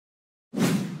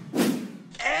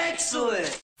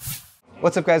Excellent!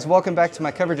 What's up guys, welcome back to my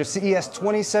coverage of CES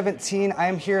 2017. I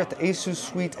am here at the ASUS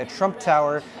suite at Trump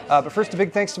Tower. But first, a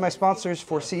big thanks to my sponsors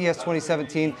for CES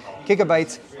 2017,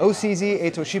 Gigabyte, OCZ,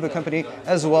 a Toshiba company,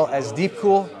 as well as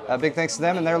Deepcool. Big thanks to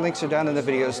them, and their links are down in the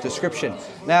video's description.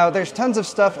 Now, there's tons of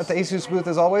stuff at the ASUS booth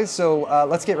as always, so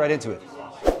let's get right into it.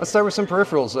 Let's start with some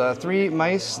peripherals. 3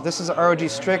 mice, this is ROG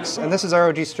Strix, and this is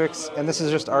ROG Strix, and this is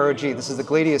just ROG. This is the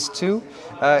Gladius 2.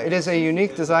 It is a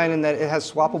unique design in that it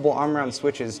has swappable arm-round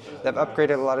switches. They've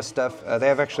upgraded a lot of stuff. They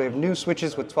actually have new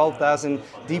switches with 12,000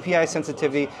 DPI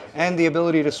sensitivity and the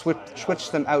ability to switch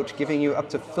them out, giving you up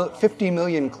to 50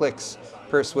 million clicks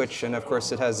per switch, and of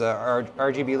course it has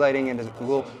RGB lighting, and it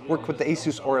will work with the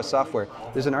ASUS Aura software.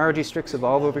 There's an ROG Strix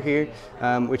Evolve over here,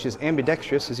 which is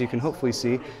ambidextrous, as you can hopefully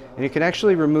see, and you can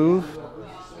actually remove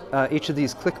each of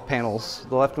these click panels,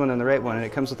 the left one and the right one, and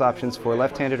it comes with options for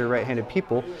left-handed or right-handed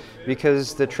people,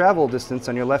 because the travel distance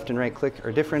on your left and right click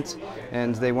are different,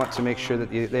 and they want to make sure that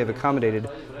they have accommodated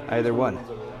either one.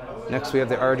 Next we have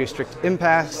the ROG Strix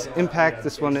Impact.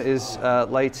 This one is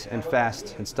light and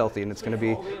fast and stealthy, and it's going to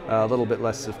be a little bit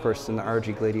less, of course, than the ROG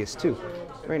Gladius 2.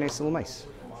 Very nice little mice.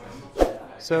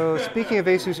 So speaking of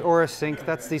ASUS Aura Sync,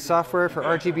 that's the software for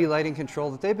RGB lighting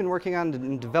control that they've been working on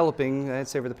and developing, I'd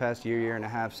say, over the past year and a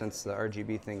half since the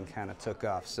RGB thing kind of took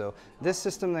off. So this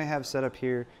system they have set up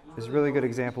here is a really good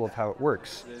example of how it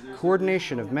works.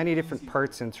 Coordination of many different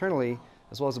parts internally,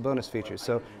 as well as a bonus feature.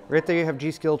 So right there you have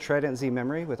G.Skill Trident Z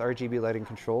memory with RGB lighting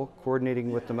control, coordinating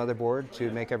with the motherboard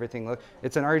to make everything look.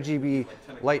 It's an RGB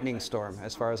lightning storm,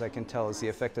 as far as I can tell, is the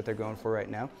effect that they're going for right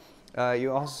now.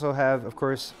 You also have, of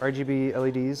course, RGB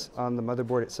LEDs on the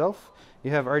motherboard itself.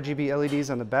 You have RGB LEDs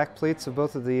on the back plates of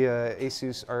both of the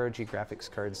ASUS ROG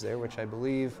graphics cards there, which I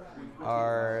believe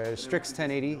are Strix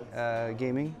 1080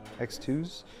 Gaming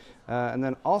X2s. And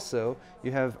then also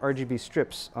you have RGB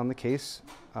strips on the case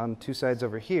on 2 sides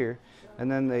over here, and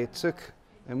then they took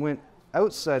and went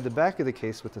outside the back of the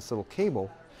case with this little cable,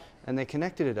 and they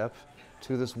connected it up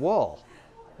to this wall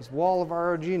of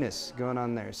ROG-ness going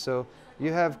on there. So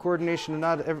you have coordination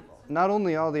of not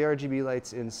only all the RGB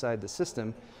lights inside the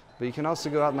system, but you can also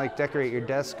go out and like decorate your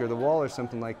desk or the wall or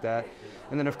something like that.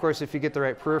 And then of course, if you get the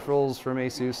right peripherals from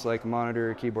ASUS, like a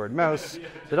monitor, keyboard, mouse,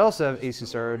 that also have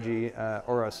ASUS ROG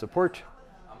Aura support,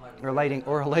 or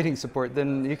Aura lighting support,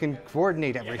 then you can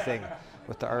coordinate everything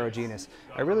with the ROG-ness.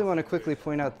 I really want to quickly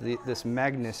point out this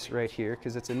Magnus right here,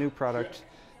 because it's a new product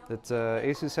that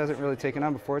ASUS hasn't really taken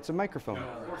on before. It's a microphone.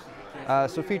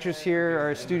 So features here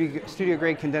are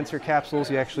studio-grade condenser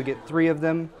capsules. You actually get 3 of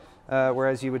them,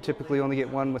 whereas you would typically only get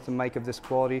 1 with a mic of this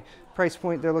quality. Price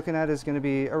point they're looking at is going to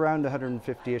be around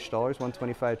 $150-ish,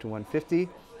 $125 to $150.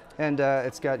 And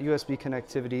it's got USB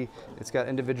connectivity. It's got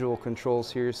individual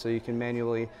controls here, so you can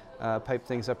manually pipe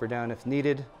things up or down if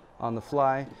needed on the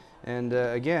fly. And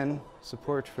again,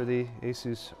 support for the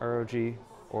ASUS ROG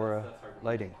Aura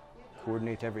lighting.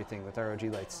 Coordinate everything with ROG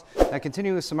lights. Now,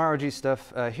 continuing with some ROG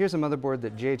stuff, here's a motherboard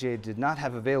that JJ did not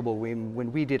have available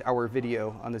when we did our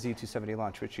video on the Z270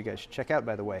 launch, which you guys should check out,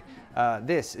 by the way.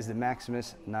 This is the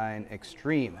Maximus 9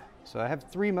 Extreme. So I have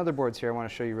 3 motherboards here I want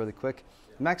to show you really quick.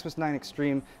 The Maximus 9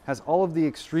 Extreme has all of the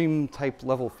extreme type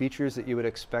level features that you would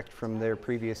expect from their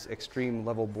previous extreme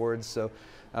level boards. So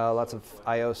lots of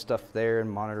I/O stuff there and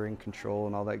monitoring control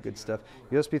and all that good stuff.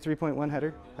 USB 3.1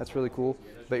 header, that's really cool.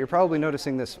 But you're probably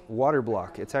noticing this water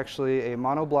block. It's actually a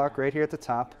mono block right here at the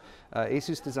top.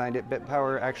 ASUS designed it. Bits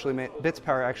Power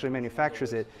actually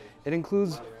manufactures it. It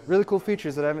includes really cool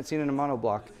features that I haven't seen in a mono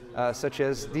block, such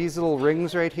as these little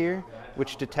rings right here,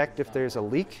 which detect if there's a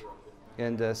leak.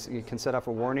 And you can set off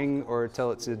a warning or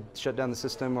tell it to shut down the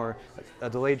system, or a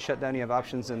delayed shutdown. You have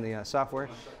options in the software.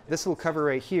 This little cover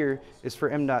right here is for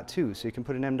M.2, so you can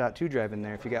put an M.2 drive in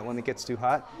there if you got one that gets too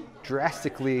hot.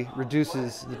 Drastically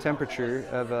reduces the temperature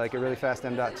of like a really fast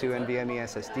M.2 NVMe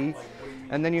SSD.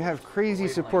 And then you have crazy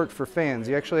support for fans.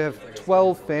 You actually have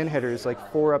 12 fan headers,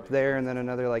 like 4 up there and then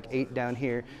another like 8 down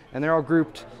here. And they're all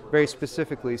grouped very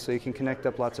specifically, so you can connect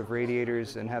up lots of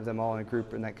radiators and have them all in a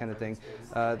group and that kind of thing.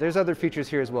 There's other features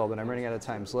here as well, but I'm running out of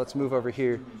time. So let's move over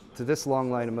here to this long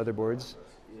line of motherboards,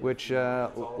 which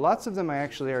lots of them I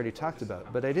actually already talked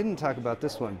about, but I didn't talk about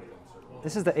this one.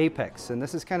 This is the Apex, and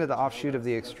this is kind of the offshoot of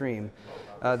the Extreme.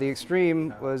 The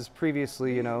Extreme was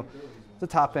previously, you know, the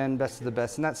top end, best of the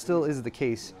best, and that still is the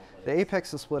case. The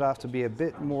Apex is split off to be a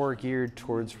bit more geared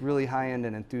towards really high-end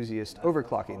and enthusiast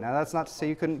overclocking. Now that's not to say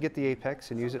you couldn't get the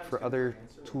Apex and use it for other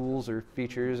tools or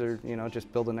features, or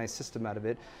just build a nice system out of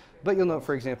it. But you'll note,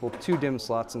 for example, 2 DIMM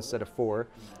slots instead of 4.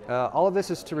 All of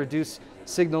this is to reduce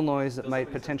signal noise that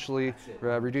might potentially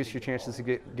reduce your chances of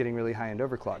getting really high-end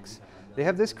overclocks. They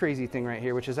have this crazy thing right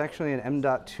here, which is actually an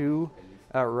M.2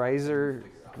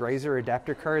 riser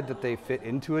adapter card that they fit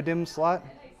into a DIMM slot,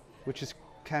 which is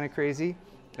kind of crazy.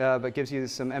 But gives you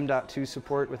some M.2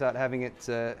 support without having it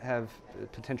have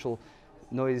potential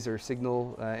noise or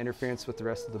signal interference with the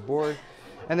rest of the board.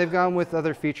 And they've gone with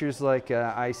other features like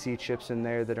IC chips in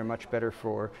there that are much better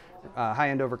for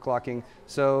high-end overclocking.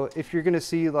 So if you're going to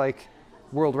see like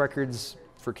world records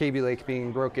for Kaby Lake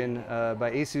being broken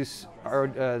by ASUS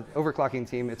overclocking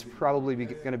team, it's probably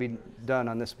going to be done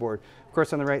on this board. Of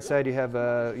course, on the right side you have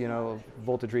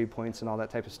voltage read points and all that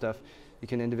type of stuff. You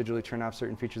can individually turn off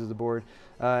certain features of the board.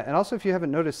 And also, if you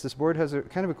haven't noticed, this board has a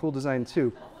kind of a cool design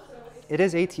too. It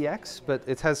is ATX, but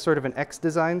it has sort of an X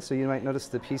design, so you might notice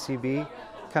the PCB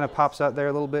kind of pops out there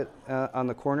a little bit on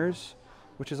the corners,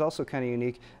 which is also kind of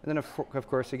unique. And then of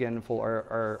course, again, full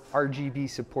our RGB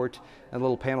support and a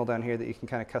little panel down here that you can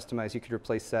kind of customize. You could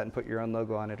replace that and put your own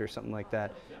logo on it or something like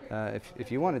that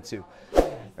if you wanted to.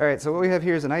 All right, so what we have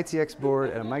here is an ITX board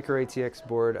and a micro ATX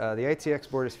board. The ITX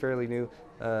board is fairly new.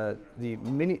 The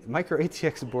micro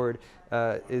ATX board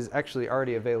is actually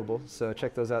already available, so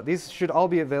check those out. These should all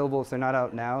be available. If they're not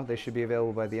out now, they should be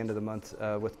available by the end of the month,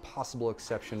 with possible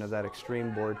exception of that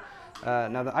Extreme board.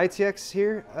 Now the ITX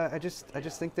here, I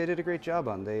just think they did a great job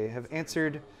on. They have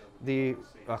answered the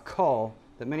call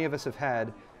that many of us have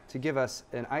had to give us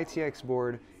an ITX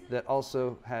board that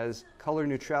also has color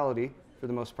neutrality for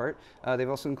the most part. They've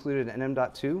also included an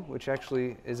M.2, which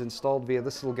actually is installed via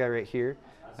this little guy right here,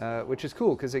 which is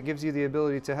cool because it gives you the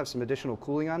ability to have some additional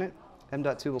cooling on it.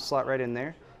 M.2 will slot right in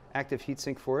there. Active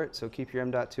heatsink for it, so keep your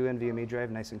M.2 NVMe drive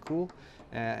nice and cool,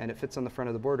 and it fits on the front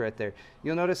of the board right there.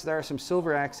 You'll notice there are some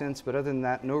silver accents, but other than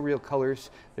that, no real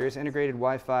colors. There is integrated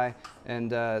Wi-Fi, and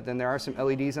then there are some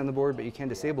LEDs on the board, but you can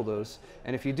disable those.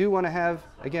 And if you do want to have,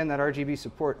 again, that RGB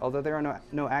support, although there are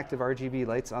no active RGB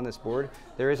lights on this board,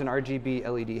 there is an RGB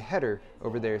LED header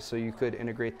over there, so you could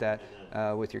integrate that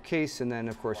with your case, and then,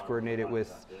 of course, coordinate it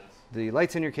with the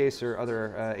lights in your case or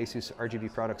other ASUS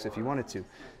RGB products if you wanted to.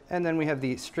 And then we have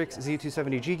the Strix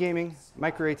Z270 Gaming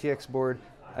Micro ATX board.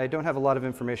 I don't have a lot of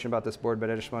information about this board, but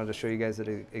I just wanted to show you guys that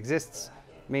it exists,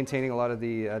 maintaining a lot of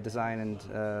the design and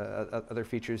other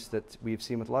features that we've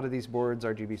seen with a lot of these boards,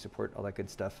 RGB support, all that good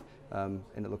stuff, and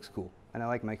it looks cool. And I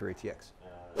like Micro ATX.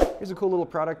 Here's a cool little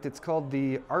product. It's called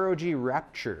the ROG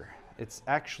Rapture. It's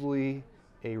actually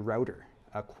a router,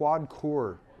 a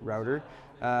quad-core router.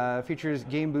 Features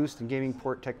game boost and gaming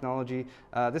port technology.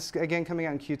 This is again coming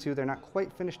out in Q2. They're not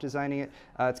quite finished designing it.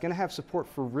 It's going to have support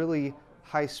for really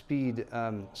high-speed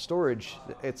storage.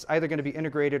 It's either going to be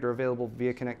integrated or available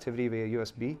via connectivity via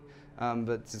USB,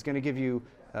 but it's going to give you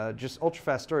just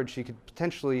ultra-fast storage. So you could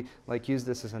potentially like use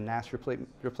this as a NAS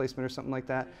replacement or something like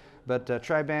that. But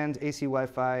tri-band AC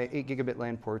Wi-Fi, 8 gigabit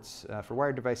LAN ports for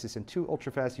wired devices, and 2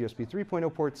 ultra-fast USB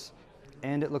 3.0 ports.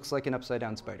 And it looks like an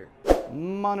upside-down spider.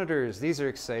 Monitors, these are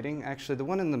exciting. Actually, the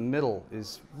one in the middle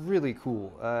is really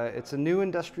cool. It's a new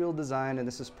industrial design, and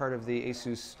this is part of the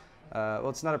ASUS, well,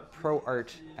 it's not a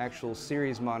ProArt actual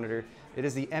series monitor. It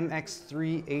is the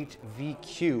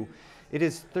MX38VQ. It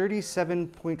is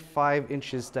 37.5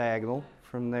 inches diagonal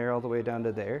from there all the way down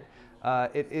to there.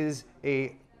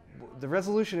 The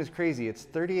resolution is crazy. It's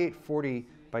 3840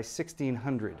 by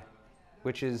 1600,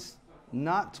 which is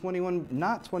not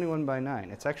 21 by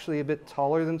 9. It's actually a bit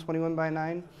taller than 21 by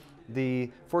 9.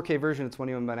 The 4K version of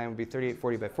 21 by 9 would be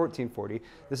 3840 by 1440.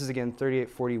 This is again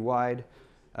 3840 wide,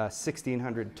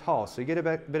 1600 tall. So you get a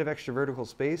bit of extra vertical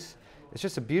space. It's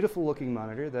just a beautiful looking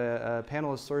monitor. The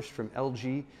panel is sourced from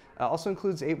LG. Also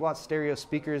includes 8-watt stereo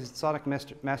speakers, Sonic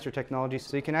Master technology,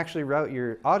 so you can actually route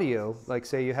your audio, like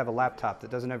say you have a laptop that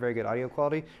doesn't have very good audio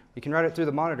quality, you can route it through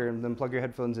the monitor and then plug your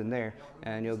headphones in there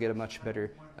and you'll get a much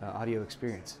better audio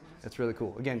experience. That's really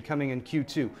cool. Again, coming in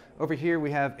Q2. Over here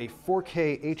we have a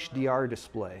 4K HDR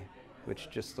display, which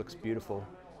just looks beautiful.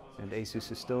 And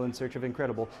ASUS is still in search of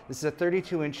incredible. This is a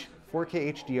 32-inch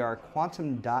 4K HDR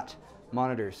quantum dot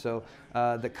monitor. So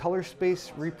the color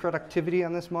space reproductivity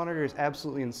on this monitor is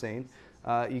absolutely insane.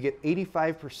 You get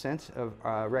 85% of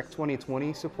Rec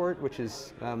 2020 support, which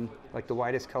is like the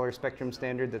widest color spectrum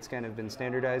standard that's kind of been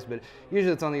standardized, but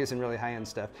usually it's only used in really high-end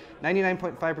stuff.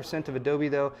 99.5% of Adobe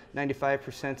though,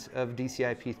 95% of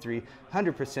DCI-P3,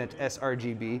 100%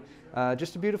 sRGB.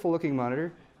 Just a beautiful looking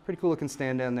monitor. Pretty cool looking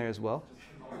stand down there as well.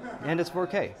 And it's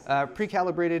 4K.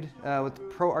 Pre-calibrated with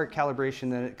ProArt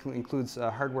calibration, then it includes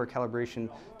hardware calibration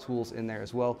tools in there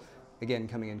as well. Again,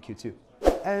 coming in Q2.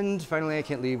 And finally, I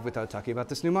can't leave without talking about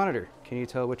this new monitor. Can you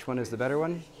tell which one is the better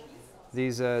one?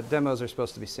 These demos are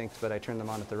supposed to be synced, but I turned them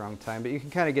on at the wrong time. But you can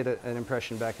kind of get an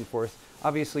impression back and forth.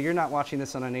 Obviously, you're not watching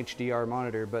this on an HDR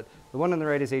monitor, but the one on the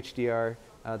right is HDR.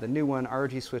 The new one,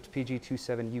 ROG Swift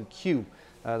PG27UQ.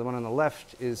 The one on the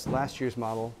left is last year's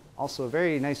model. Also a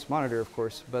very nice monitor, of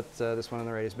course, but this one on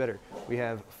the right is better. We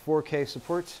have 4K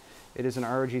support. It is an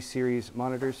ROG series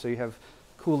monitor, so you have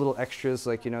cool little extras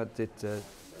like, you know, it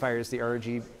fires the ROG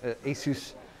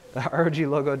ASUS ROG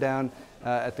logo down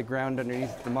at the ground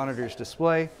underneath the monitor's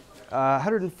display.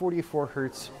 144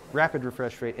 hertz, rapid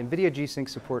refresh rate, NVIDIA G-Sync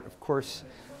support, of course,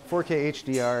 4K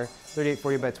HDR,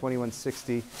 3840 by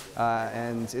 2160,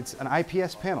 and it's an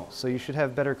IPS panel, so you should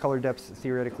have better color depth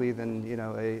theoretically than, you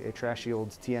know, a trashy old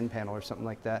TN panel or something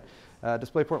like that.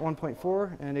 DisplayPort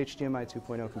 1.4 and HDMI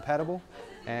 2.0 compatible,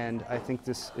 and I think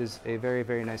this is a very,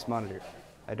 very nice monitor.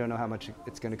 I don't know how much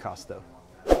it's going to cost though.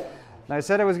 Now, I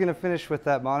said I was going to finish with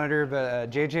that monitor,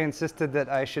 but JJ insisted that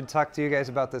I should talk to you guys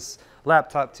about this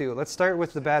laptop too. Let's start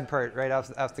with the bad part right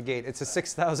off the gate. It's a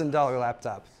 $6,000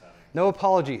 laptop. No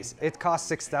apologies, it costs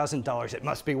 $6,000, it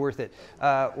must be worth it.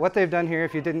 What they've done here,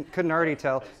 if you couldn't already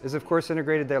tell, is of course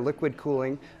integrated their liquid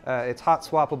cooling. It's hot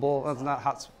swappable, well, it's not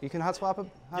hot, you can hot swap it?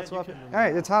 Hot swap it? All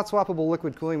right, it's hot swappable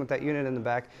liquid cooling with that unit in the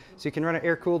back. So you can run it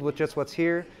air cooled with just what's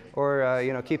here, or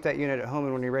you know, keep that unit at home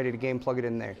and when you're ready to game, plug it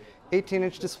in there.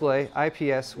 18-inch display,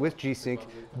 IPS with G-Sync,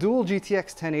 dual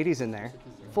GTX 1080s in there.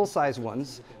 Full-size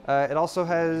ones. It also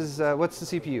has, what's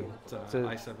the CPU? It's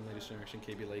i7 latest generation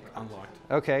Kaby Lake unlocked.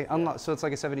 Okay, so it's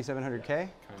like a 7700K? Kind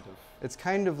of. It's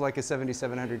kind of like a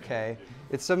 7700K.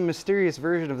 It's some mysterious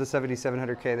version of the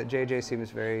 7700K that JJ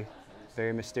seems very,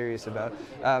 very mysterious about.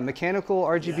 Mechanical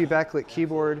RGB backlit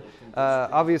keyboard.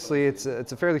 Obviously, it's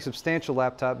a fairly substantial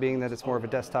laptop, being that it's more of a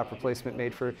desktop replacement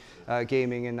made for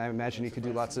gaming, and I imagine you could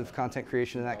do lots of content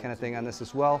creation and that kind of thing on this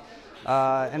as well.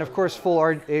 And of course, full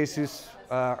ASUS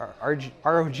ROG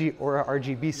Aura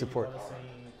RGB support.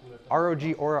 ROG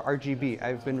Aura RGB.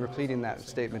 I've been repeating that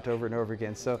statement over and over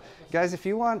again. So, guys, if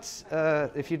you want,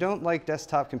 if you don't like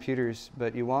desktop computers,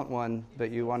 but you want one,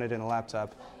 but you want it in a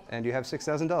laptop, and you have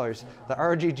 $6,000, the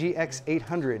ROG GX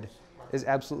 800 is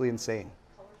absolutely insane.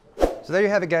 So there you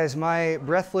have it, guys, my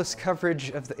breathless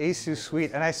coverage of the ASUS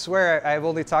suite, and I swear I've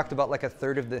only talked about like a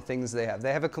third of the things they have.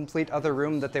 They have a complete other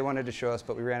room that they wanted to show us,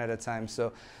 but we ran out of time.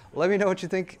 So let me know what you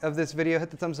think of this video. Hit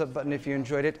the thumbs up button if you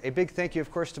enjoyed it. A big thank you,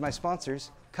 of course, to my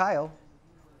sponsors, Kyle,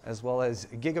 as well as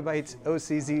Gigabyte,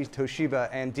 OCZ, Toshiba,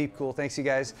 and Deepcool. Thanks, you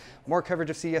guys. More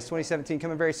coverage of CES 2017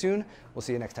 coming very soon. We'll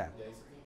see you next time.